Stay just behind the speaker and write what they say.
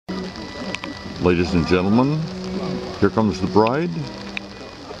Ladies and gentlemen, here comes the bride,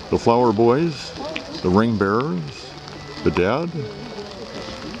 the flower boys, the ring bearers, the dad,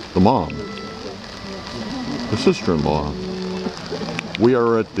 the mom, the sister-in-law. We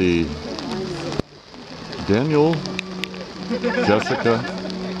are at the Daniel, Jessica,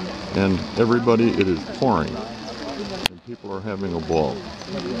 and everybody. It is pouring, and people are having a ball.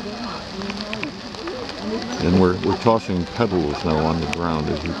 And we're tossing petals now on the ground,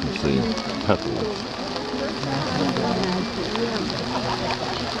 as you can see. Petals.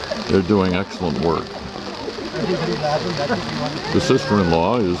 They're doing excellent work. The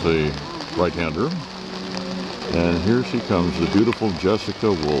sister-in-law is a right-hander. And here she comes, the beautiful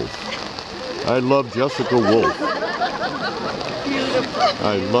Jessica Wolf. I love Jessica Wolf.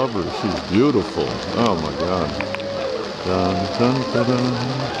 I love her. She's beautiful. Oh my God. Dun, dun, dun, dun.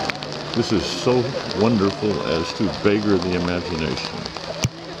 This is so wonderful as to beggar the imagination.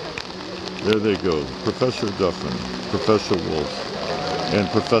 There they go. Professor Duffin, Professor Wolf, and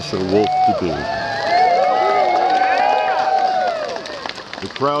Professor Wolf to be.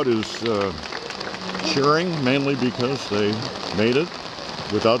 The crowd is cheering mainly because they made it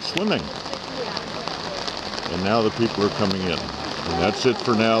without swimming. And now the people are coming in. And that's it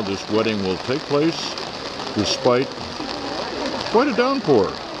for now. This wedding will take place despite quite a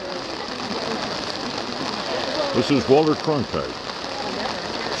downpour. This is Walter Cronkite,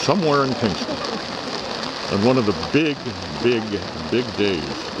 somewhere in Kingston, on one of the big days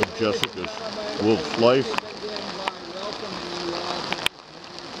of Jessica Wolf's life.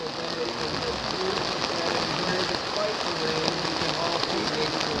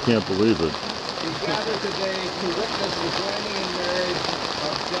 Can't believe it. We gather today to witness the joining in marriage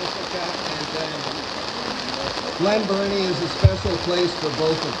of Jessica and Daniel. Glen Burnie is a special place for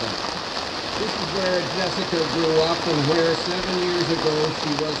both of them. This is where Jessica grew up and where 7 years ago she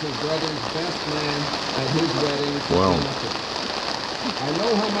was her brother's best man at his wedding to Jennifer. I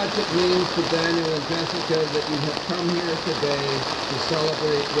know how much it means to Daniel and Jessica that you have come here today to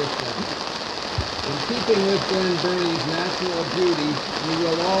celebrate with them. In keeping with Glen Burnie's natural beauty, you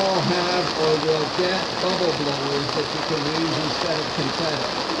will all have or will get bubble blowers that you can use instead of confetti.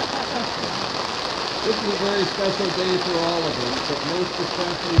 This is a very special day for all of us, but most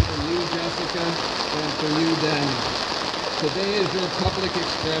especially for you, Jessica, and for you, Daniel. Today is your public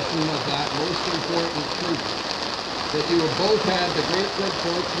expression of that most important truth, that you have both had the great good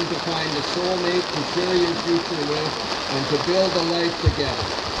fortune to find a soulmate to share your future with and to build a life together.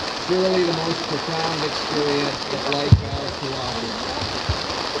 Surely the most profound experience that life has to offer.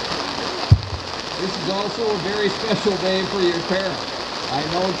 This is also a very special day for your parents. I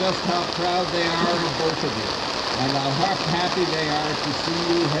know just how proud they are of both of you, and how happy they are to see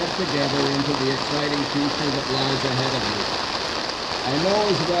you head together into the exciting future that lies ahead of you. I know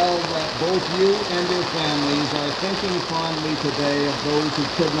as well that both you and your families are thinking fondly today of those who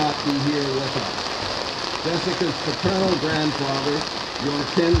could not be here with us. Jessica's paternal grandfather, your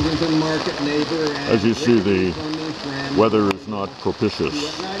Kensington Market neighbor, and as you see, the weather is not propitious.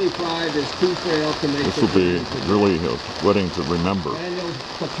 Who at 95 is too frail to make this will be really a wedding to remember. Daniel's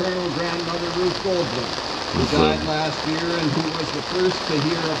paternal grandmother, Ruth Goldblum, who died last year and who was the first to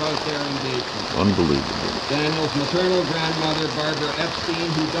hear about their engagement. Unbelievable. Daniel's maternal grandmother, Barbara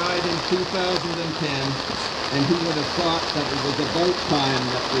Epstein, who died in 2010, and who would have thought that it was about time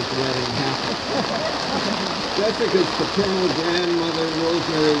that this wedding happened. Jessica's paternal grandmother,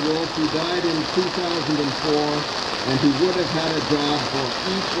 Rosemary Wolf, who died in 2004, and who would have had a job for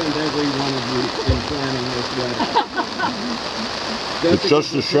each and every one of you in planning this wedding. It's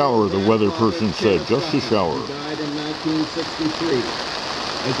just a shower, the weather person said, just a shower. He died in 1963.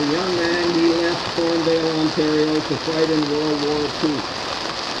 As a young man, he left Thorndale, Ontario to fight in World War II.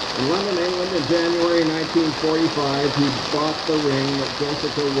 In London, England, in January 1945, he bought the ring that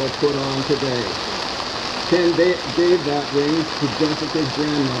Jessica will put on today. Ken gave that ring to Jessica's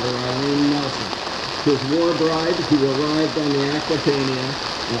grandmother, Eileen Nelson, his war bride who arrived on the Aquitania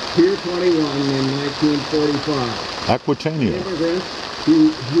at Pier 21 in 1945. Aquitania. Immigrants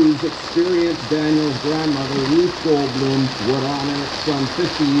whose experienced Daniel's grandmother, Ruth Goldblum, would honor some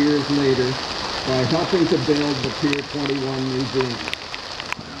 50 years later by helping to build the Pier 21 Museum.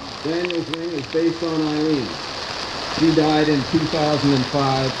 Daniel's ring is based on Eileen. She died in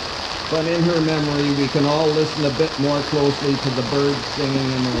 2005, but in her memory we can all listen a bit more closely to the birds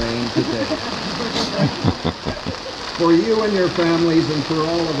singing in the rain today. For you and your families and for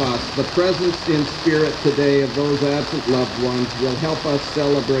all of us, the presence in spirit today of those absent loved ones will help us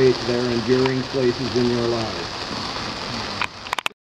celebrate their enduring places in your lives.